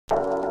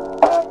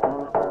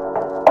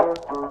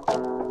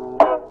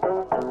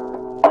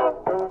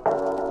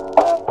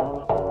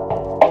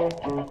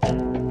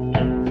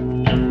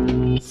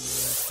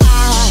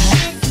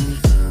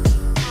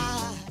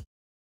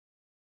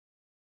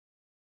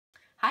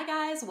Hi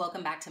guys,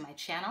 welcome back to my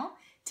channel.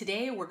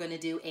 Today we're going to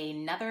do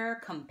another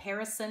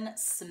comparison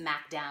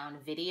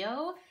smackdown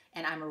video,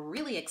 and I'm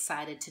really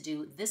excited to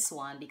do this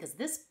one because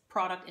this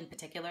product in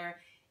particular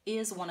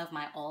is one of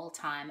my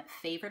all-time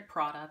favorite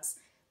products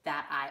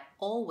that I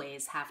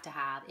always have to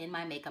have in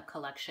my makeup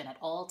collection at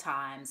all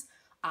times.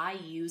 I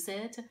use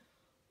it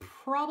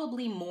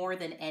probably more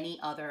than any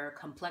other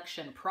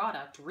complexion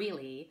product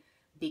really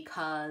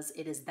because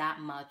it is that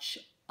much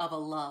of a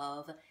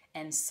love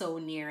and so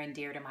near and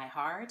dear to my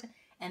heart,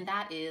 and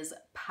that is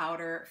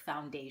powder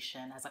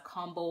foundation. As a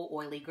combo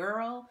oily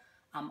girl,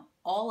 I'm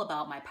all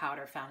about my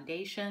powder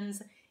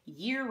foundations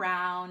year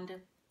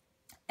round,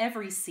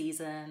 every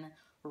season,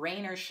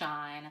 rain or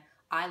shine.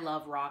 I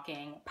love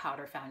rocking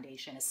powder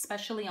foundation,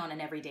 especially on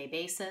an everyday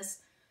basis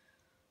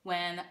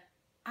when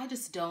I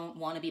just don't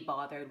want to be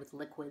bothered with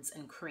liquids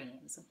and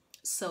creams.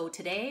 So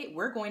today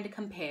we're going to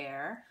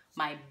compare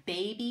my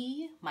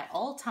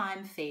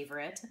all-time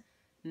favorite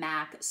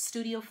MAC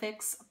Studio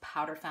Fix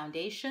Powder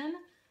Foundation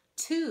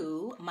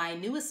to my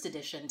newest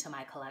addition to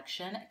my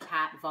collection,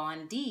 Kat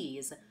Von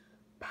D's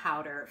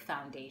Powder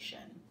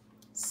Foundation.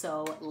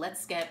 So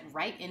let's get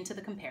right into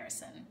the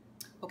comparison.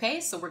 Okay,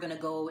 so we're gonna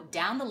go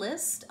down the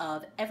list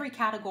of every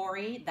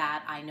category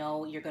that I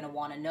know you're gonna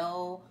wanna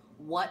know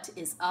what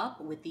is up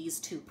with these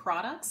two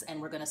products,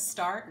 and we're gonna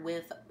start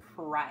with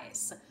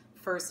price.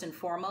 First and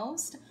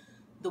foremost,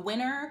 the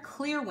winner,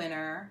 clear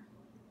winner,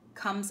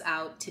 comes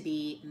out to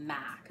be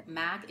MAC.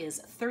 MAC is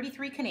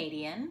 33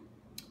 Canadian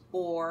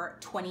or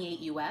 28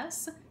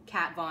 US.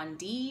 Kat Von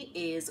D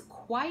is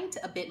quite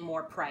a bit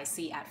more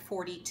pricey at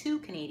 42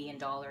 Canadian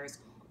dollars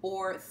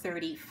or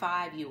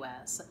 35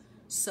 US.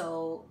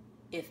 So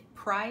if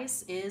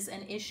price is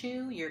an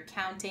issue, you're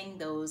counting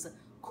those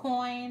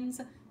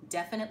coins,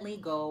 definitely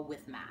go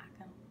with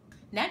MAC.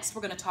 Next,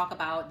 we're going to talk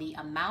about the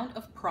amount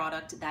of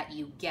product that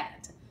you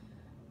get.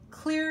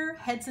 Clear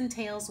heads and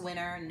tails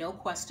winner, no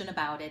question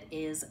about it,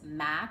 is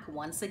MAC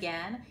once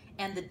again,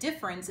 and the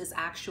difference is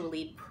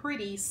actually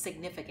pretty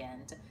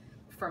significant.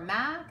 For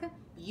MAC,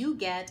 you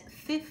get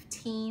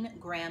 15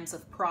 grams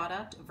of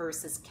product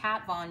versus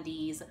Kat Von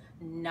D's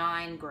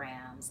 9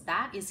 grams.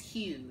 That is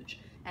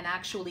huge. And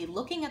actually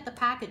looking at the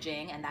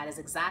packaging, and that is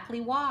exactly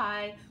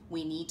why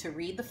we need to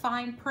read the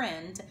fine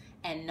print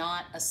and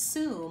not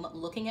assume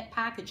looking at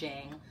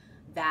packaging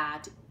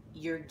that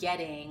you're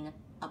getting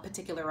a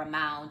particular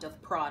amount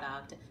of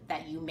product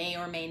that you may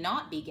or may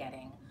not be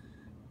getting.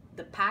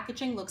 The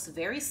packaging looks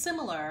very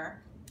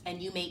similar,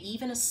 and you may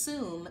even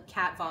assume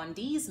Kat Von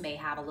D's may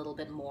have a little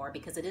bit more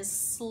because it is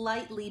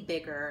slightly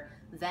bigger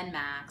than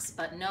MAC's,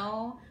 but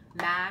no,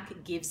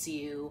 MAC gives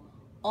you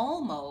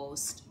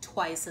almost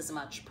twice as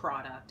much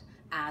product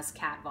as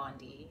Kat Von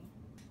D.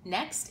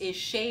 Next is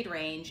shade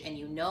range, and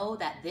you know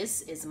that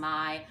this is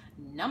my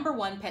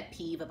 #1 pet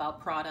peeve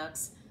about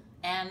products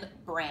and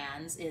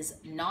brands is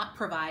not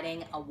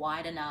providing a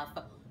wide enough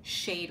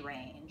shade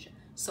range.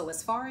 So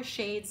as far as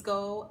shades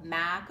go,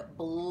 MAC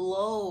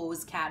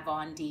blows Kat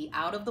Von D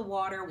out of the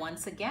water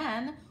once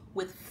again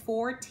with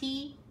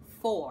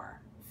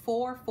 44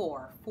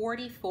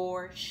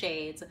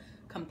 shades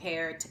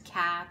compared to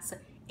Kat's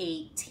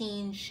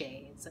 18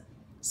 shades.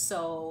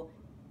 So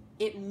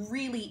it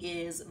really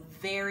is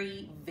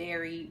very,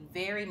 very,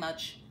 very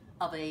much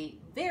of a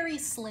very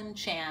slim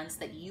chance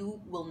that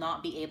you will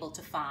not be able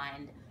to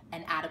find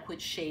an adequate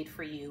shade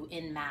for you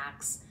in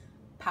MAC's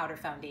powder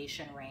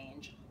foundation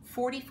range.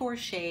 44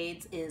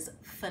 shades is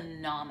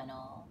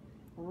phenomenal.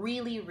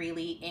 Really,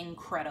 really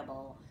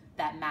incredible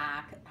that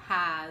MAC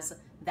has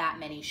that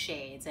many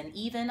shades. And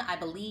even, I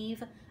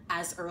believe,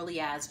 as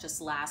early as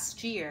just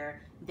last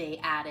year, they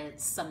added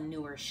some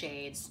newer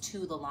shades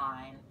to the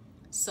line.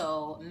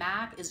 So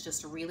MAC is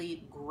just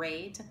really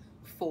great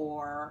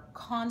for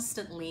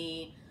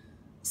constantly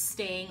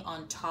staying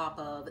on top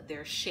of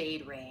their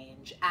shade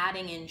range,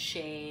 adding in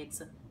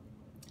shades,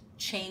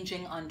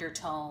 changing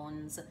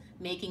undertones,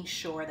 making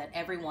sure that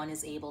everyone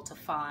is able to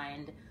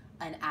find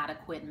an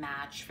adequate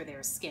match for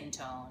their skin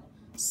tone.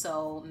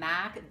 So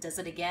MAC does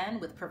it again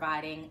with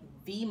providing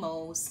the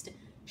most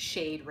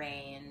shade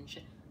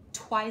range,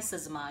 twice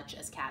as much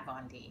as Kat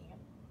Von D.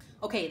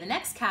 Okay, the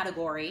next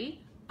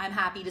category, I'm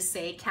happy to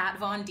say Kat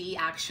Von D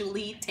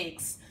actually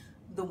takes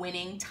the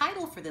winning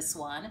title for this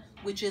one,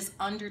 which is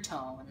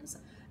undertones.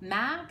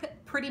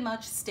 MAC pretty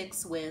much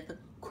sticks with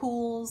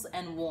cools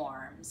and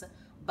warms,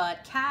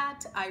 but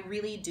Kat, I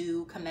really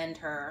do commend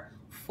her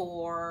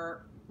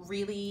for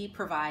really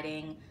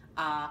providing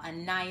a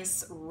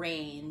nice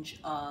range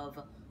of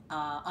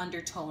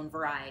undertone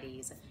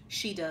varieties.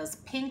 She does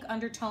pink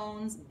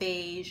undertones,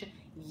 beige,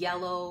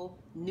 yellow,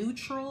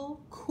 neutral,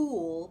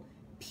 cool,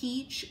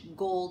 peach,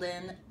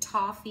 golden,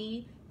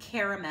 toffee,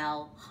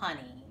 caramel,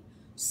 honey.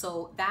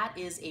 So that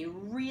is a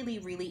really,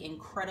 really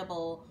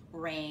incredible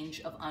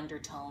range of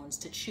undertones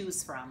to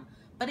choose from.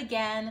 But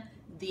again,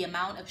 the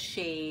amount of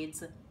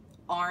shades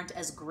aren't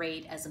as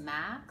great as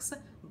MAC's,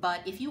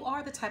 but if you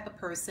are the type of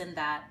person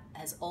that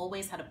has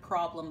always had a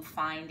problem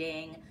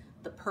finding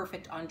the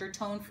perfect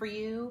undertone for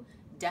you,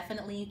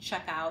 definitely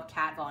check out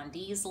Kat Von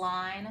D's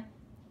line.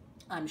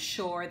 I'm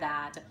sure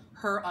that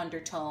her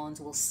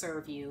undertones will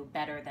serve you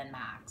better than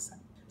MAC's.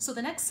 So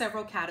the next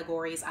several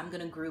categories I'm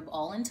going to group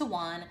all into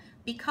one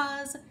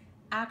because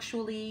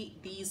actually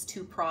these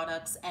two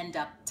products end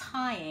up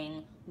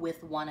tying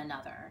with one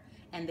another.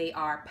 And they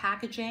are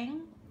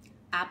packaging,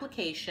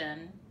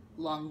 application,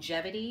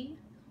 longevity,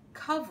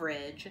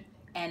 coverage,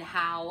 and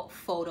how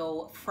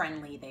photo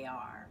friendly they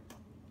are.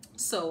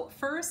 So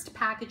first,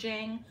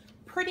 packaging,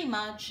 pretty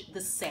much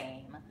the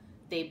same.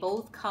 They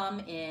both come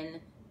in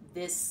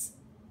this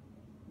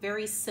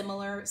very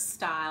similar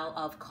style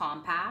of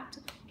compact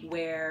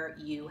where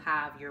you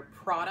have your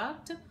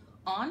product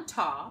on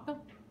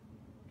top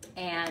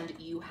and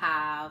you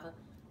have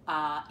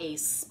a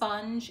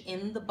sponge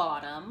in the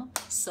bottom,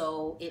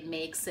 so it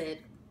makes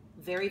it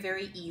very,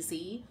 very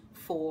easy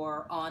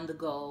for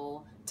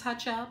on-the-go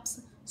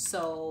touch-ups.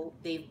 So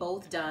they've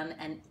both done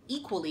an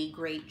equally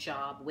great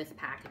job with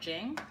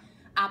packaging.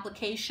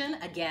 Application,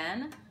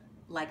 again,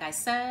 like I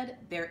said,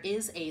 there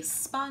is a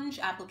sponge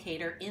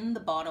applicator in the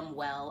bottom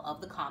well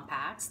of the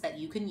compacts that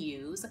you can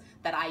use,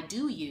 that I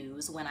do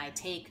use when I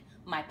take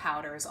my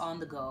powders on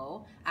the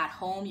go. At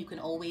home, you can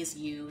always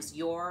use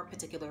your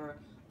particular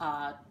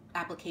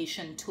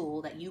application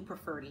tool that you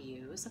prefer to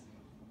use.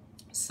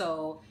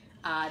 So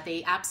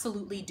they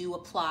absolutely do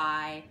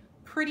apply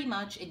pretty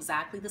much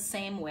exactly the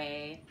same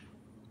way,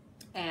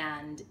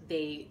 and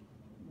they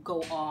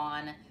go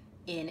on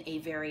in a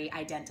very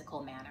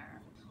identical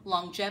manner.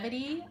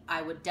 Longevity,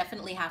 I would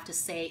definitely have to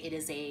say it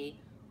is a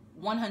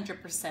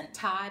 100%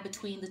 tie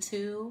between the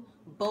two.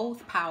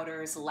 Both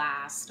powders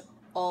last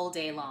all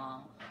day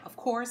long. Of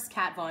course,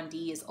 Kat Von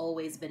D has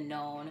always been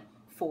known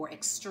for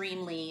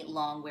extremely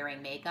long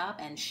wearing makeup,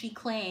 and she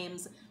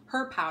claims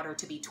her powder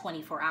to be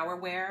 24-hour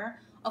wear.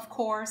 Of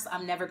course,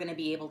 I'm never going to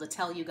be able to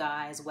tell you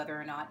guys whether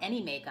or not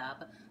any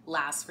makeup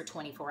lasts for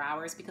 24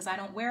 hours because I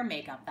don't wear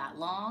makeup that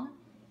long,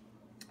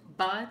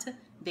 but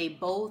they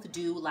both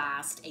do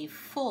last a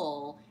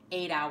full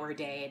 8-hour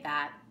day,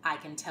 that I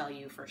can tell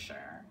you for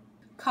sure.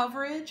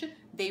 Coverage,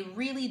 they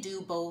really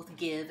do both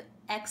give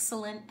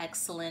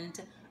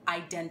excellent,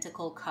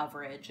 identical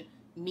coverage,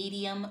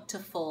 medium to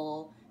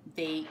full.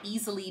 They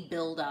easily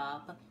build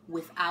up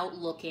without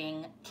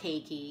looking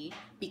cakey.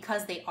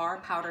 Because they are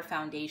powder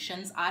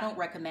foundations, I don't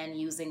recommend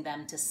using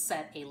them to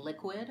set a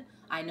liquid.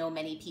 I know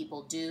many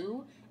people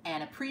do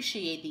and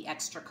appreciate the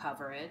extra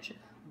coverage,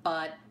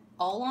 but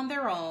all on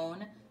their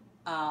own,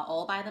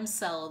 all by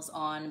themselves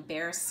on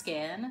bare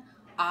skin,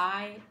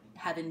 I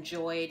have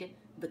enjoyed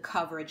the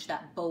coverage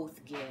that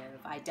both give.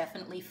 I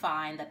definitely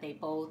find that they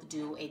both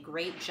do a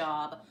great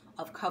job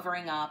of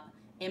covering up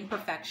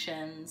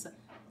imperfections,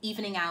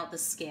 evening out the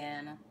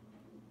skin,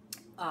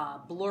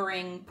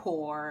 blurring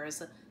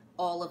pores,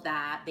 all of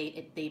that.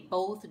 They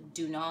both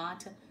do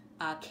not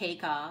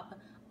cake up.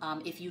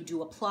 If you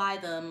do apply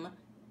them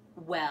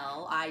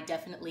well, I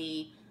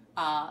definitely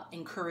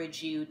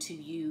encourage you to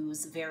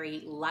use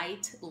very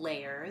light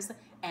layers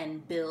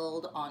and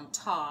build on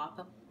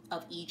top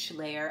of each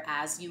layer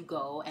as you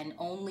go, and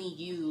only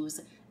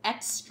use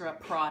extra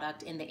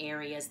product in the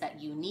areas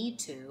that you need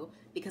to,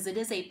 because it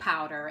is a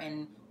powder,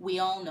 and we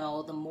all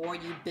know the more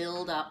you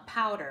build up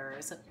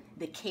powders,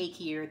 the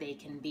cakier they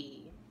can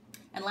be.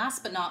 And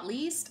last but not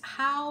least,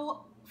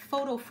 how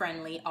photo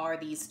friendly are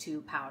these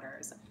two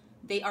powders?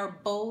 They are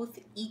both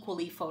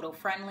equally photo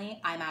friendly.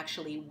 I'm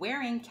actually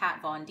wearing Kat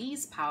Von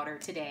D's powder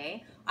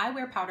today. I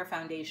wear powder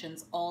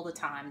foundations all the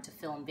time to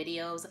film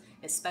videos,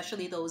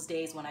 especially those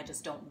days when I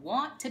just don't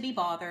want to be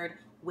bothered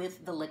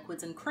with the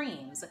liquids and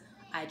creams.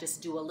 I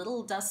just do a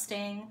little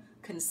dusting,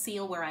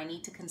 conceal where I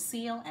need to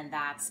conceal, and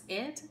that's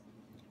it.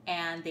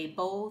 And they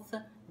both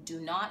do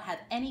not have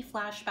any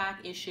flashback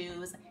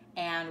issues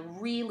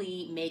and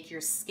really make your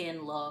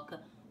skin look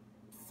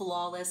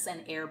flawless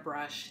and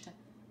airbrushed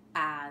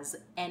as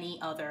any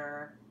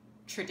other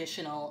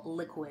traditional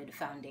liquid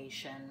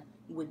foundation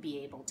would be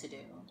able to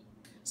do.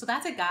 So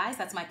that's it, guys.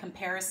 That's my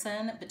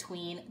comparison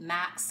between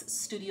MAC's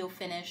Studio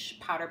Finish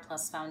Powder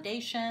Plus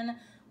Foundation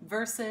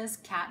versus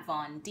Kat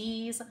Von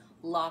D's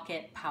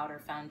Lock-It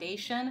Powder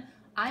Foundation.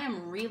 I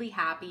am really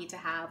happy to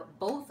have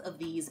both of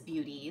these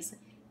beauties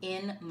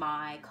in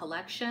my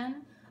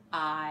collection.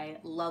 I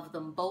love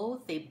them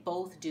both. They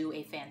both do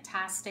a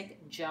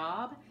fantastic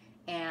job,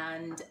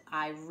 and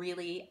I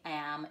really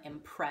am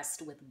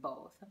impressed with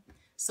both.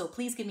 So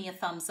please give me a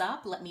thumbs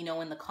up. Let me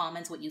know in the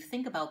comments what you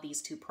think about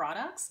these two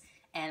products,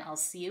 and I'll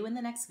see you in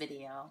the next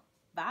video.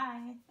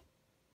 Bye.